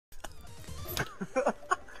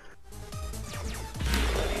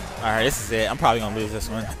Alright, this is it. I'm probably gonna lose this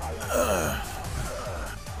one.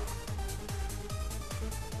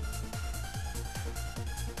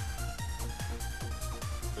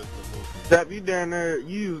 Zap, you down there,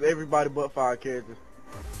 you use everybody but 5 characters.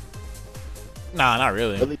 Nah, not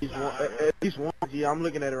really. At least one. Yeah, I'm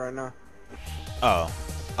looking at it right now.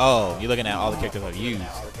 Oh, you're looking at all the characters I've used.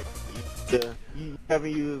 Yeah, you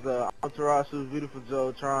haven't used Amaterasu, Beautiful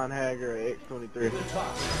Joe, Tron, Hager, or X-23.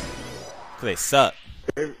 Cause they suck.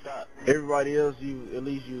 Everybody else you at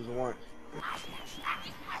least use once.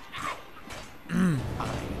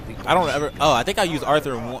 I don't ever. Oh, I think I used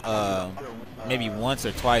Arthur maybe once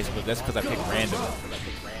or twice, but that's because I picked random.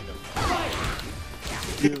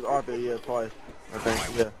 You used Arthur, yeah, twice. I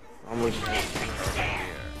think, yeah. I'm looking at it.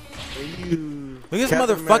 Look at this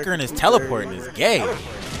motherfucker and his teleporting is gay.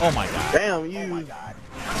 Oh my god. Damn, you used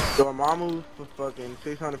Dormammu for fucking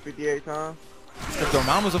 658 times. Cause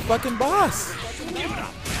Dormammu's a fucking boss.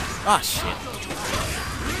 Ah shit.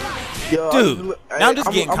 Yo, dude, now I'm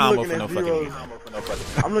just getting combo for no fucking reason.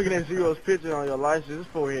 I'm looking at Zero's picture on your license. His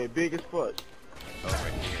forehead big as fuck.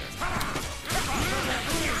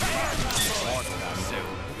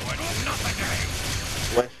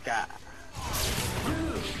 West Sky.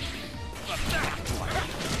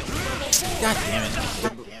 God damn it.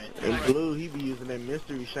 In blue, he be using that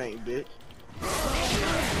mystery shank, bitch.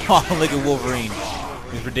 Oh, look at Wolverine.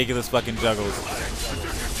 These ridiculous fucking juggles.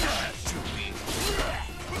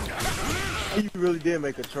 He really did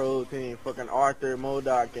make a troll team. Fucking Arthur,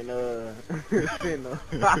 MODOK, and Senna.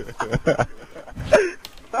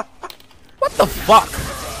 What the fuck?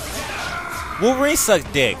 Wolverine sucks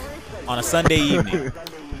dick on a Sunday evening.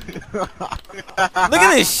 Look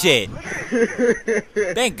at this shit.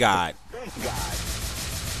 Thank God.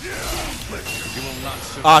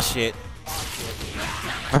 Oh shit.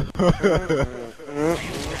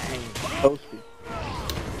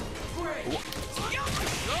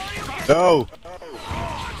 No.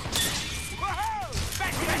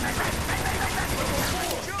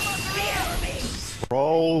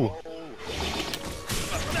 Bro.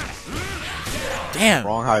 Damn.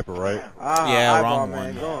 Wrong hyper, right? Yeah, wrong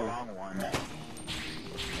one.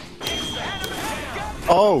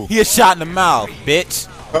 Oh. He a shot in the mouth, bitch.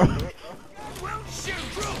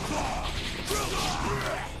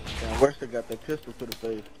 Worcester got the pistol to the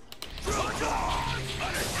face.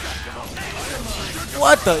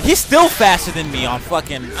 What the? He's still faster than me on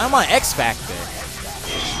fucking. I'm on X Factor.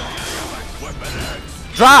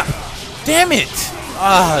 Drop. Damn it.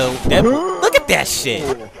 Look at that shit.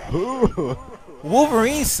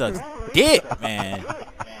 Wolverine sucks dick, man.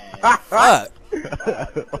 Fuck.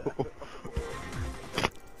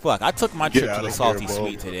 Fuck, I took my trip to the Salty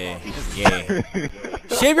Suite today. It's gay.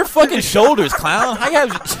 Shave your fucking shoulders, clown. How you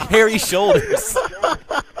have hairy shoulders?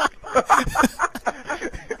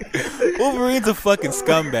 Wolverine's a fucking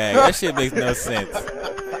scumbag. That shit makes no sense.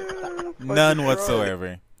 None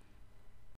whatsoever.